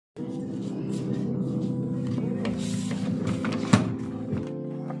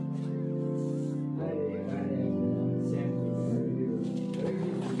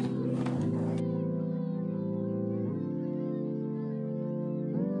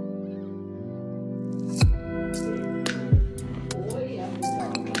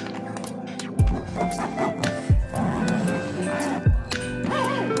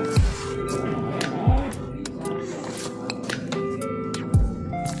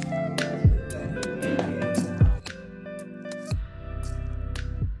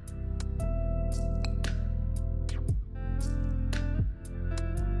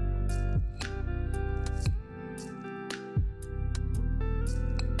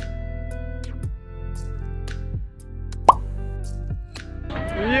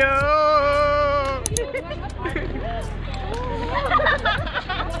Yo!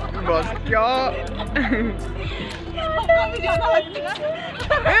 बस क्या?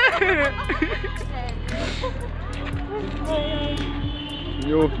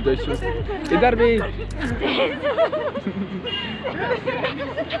 यो जैसू इधर भी।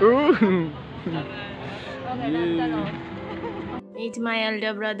 Meet my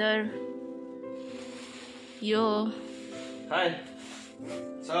elder brother. Yo. Hi.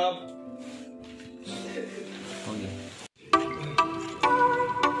 What's up?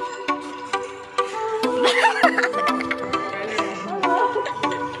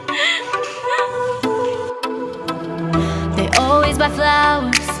 They always buy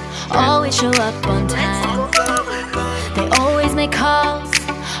flowers, always show up on time. They always make calls,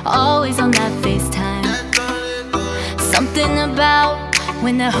 always on that FaceTime. Something about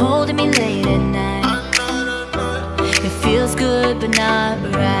when they're holding me late at night. It feels good but not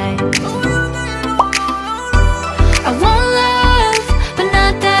right. I want love but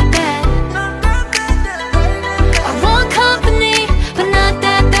not that bad. I want company but not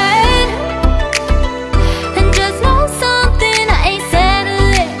that bad. And just know something, I ain't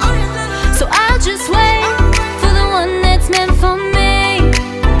settling. So I'll just wait for the one that's meant for me.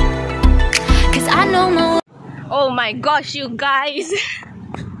 'Cause I know my. Oh my gosh, you guys.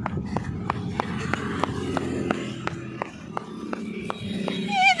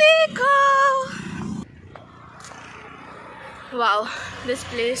 Wow, this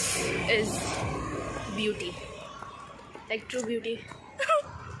place is beauty, like true beauty.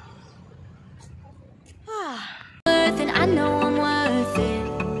 Worth it, I know I'm worth it.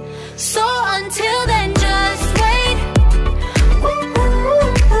 So until then, just wait.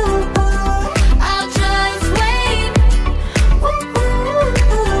 I'll just wait.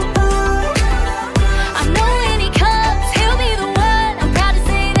 I know when he comes, he'll be the one. I'm proud to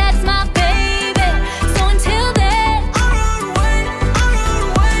say that's my baby. So until then,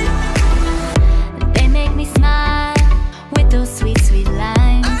 they make me smile with those sweet, sweet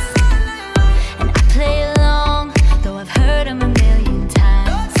lines. And I play along, though I've heard them a million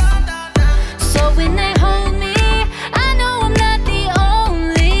times. So when they hold me, I know I'm not the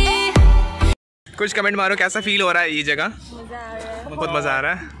only. कुछ comment मारो, कैसा feel हो रहा है ये जगह? बहुत मजा आ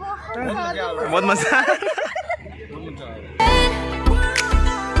रहा है। बहुत मजा आ रहा है।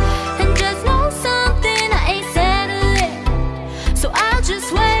 And just know something, I ain't settling. So I'll just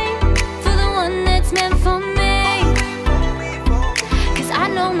wait for the one that's meant for me. 'Cause I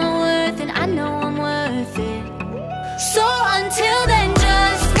know my worth and I know I'm worth it. So until then,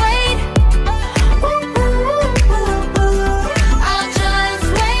 just wait. I'll just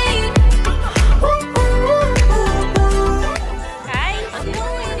wait. Hi. I know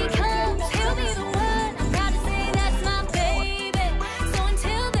when he comes, he'll be the one. I'm proud to say that's my baby. So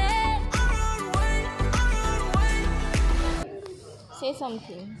until then, Say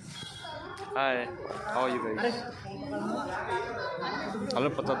something. Hi, how are you guys? हम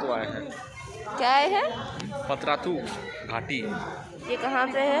लोग पतरातू आए हैं। क्या है? पतरातू घाटी, ये कहाँ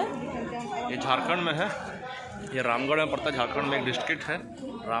पे है? ये झारखंड में है। ये रामगढ़ में पड़ता है। झारखंड में एक डिस्ट्रिक्ट है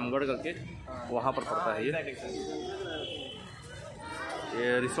रामगढ़ करके, वहाँ पर पड़ता है ये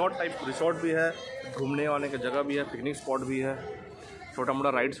रिसोर्ट भी है, घूमने वाले की जगह भी है, पिकनिक स्पॉट भी है, छोटा मोटा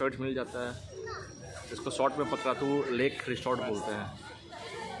राइड्स मिल जाता है। इसको शॉर्ट में पतरातू लेक रिसोर्ट बोलते हैं।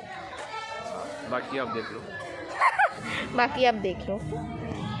 बाकी आप देख लो। बाकी आप देख लो।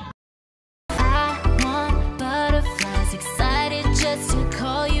 I want butterflies, excited just to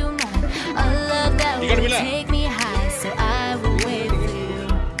call you mine. A love that will take me high, so I will wait for you.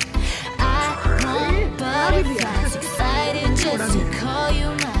 I want butterflies, excited just to call you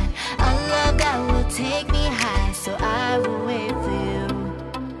mine. A love that will take me high, so I will wait for you.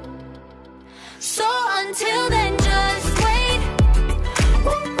 So until then, just wait.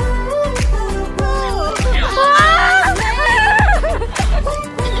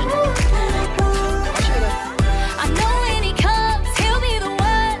 I know when he comes, he'll be the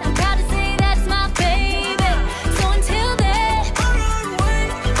one. I'm proud to say that's my baby. So until then,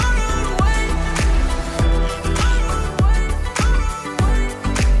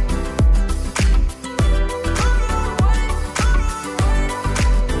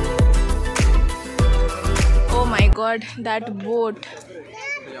 Oh my god, that boat.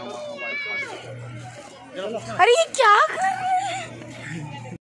 अरे ये क्या कर रहे हैं?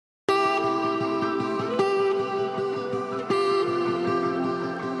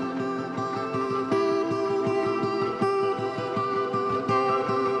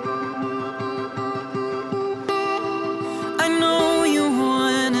 I know you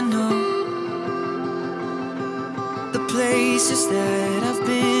wanna know the place pieces that I've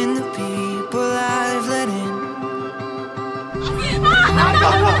been, the people I've let in.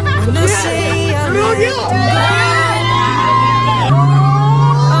 When I say I let it go,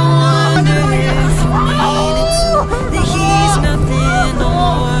 I wonder if you mean it too. That he's nothing no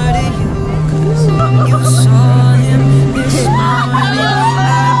more to you, 'cause you saw him this morning. I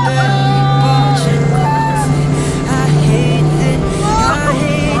bet he bought you coffee. I hate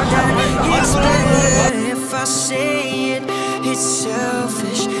that it's better if I say it. It's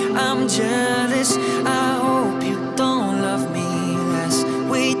selfish, I'm jealous. I hope you don't love me less.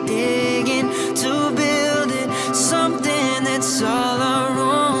 We digging to build it, something that's all our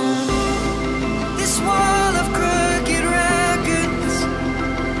own. This wall of crooked records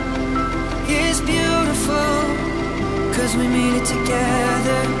is beautiful, 'cause we made it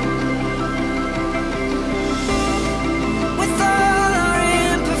together. With all our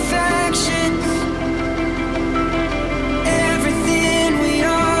imperfections, everything we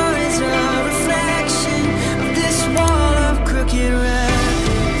are is a reflection of this wall of crooked records.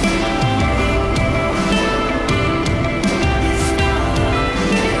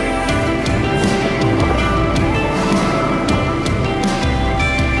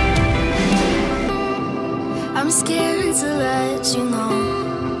 I'm scared to let you know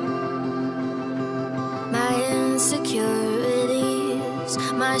my insecurities,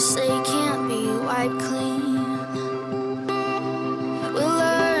 my slate can't be wiped clean. We're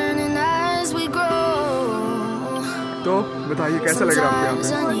learning as we grow. तो बताइए कैसा लग रहा है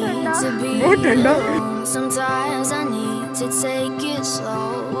आपको यहाँ पे? बहुत ठंडा। Sometimes I need to take it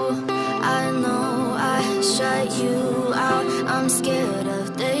slow. I know I shut you out. I'm scared of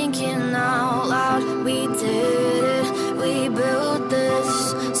thinking out loud. We did it, we built this,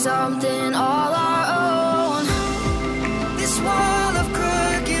 something all our own. This wall of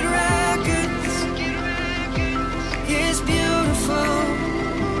crooked records is beautiful,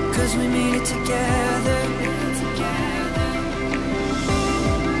 'cause we made it together.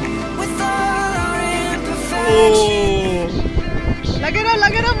 With all our imperfections, लगे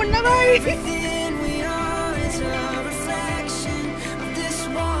रहो मुन्ना भाई। everything we are is a reflection of this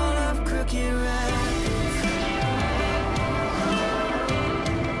wall of crooked records.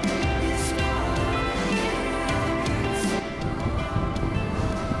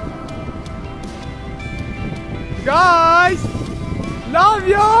 Guys, love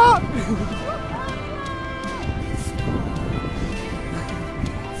you.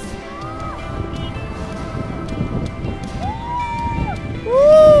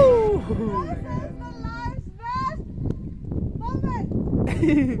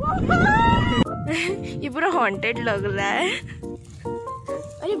 ये पूरा haunted लग रहा है।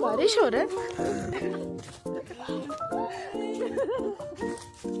 अरे बारिश हो रहा है।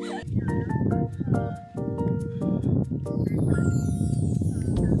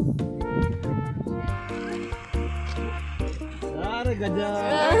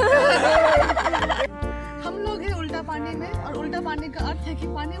 हम लोग हैं उल्टा पानी में, और उल्टा पानी का अर्थ है कि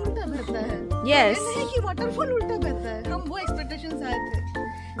पानी उल्टा बहता है। Yes. ये नहीं कि वाटरफॉल उल्टा बहता है। हम वो एक्सपेक्टेशंस आए थे,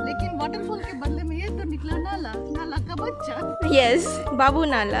 लेकिन वाटरफॉल के बदले में ये तो निकला नाला, नाला का बच्चा। यस, बाबू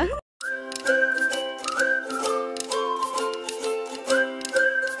नाला।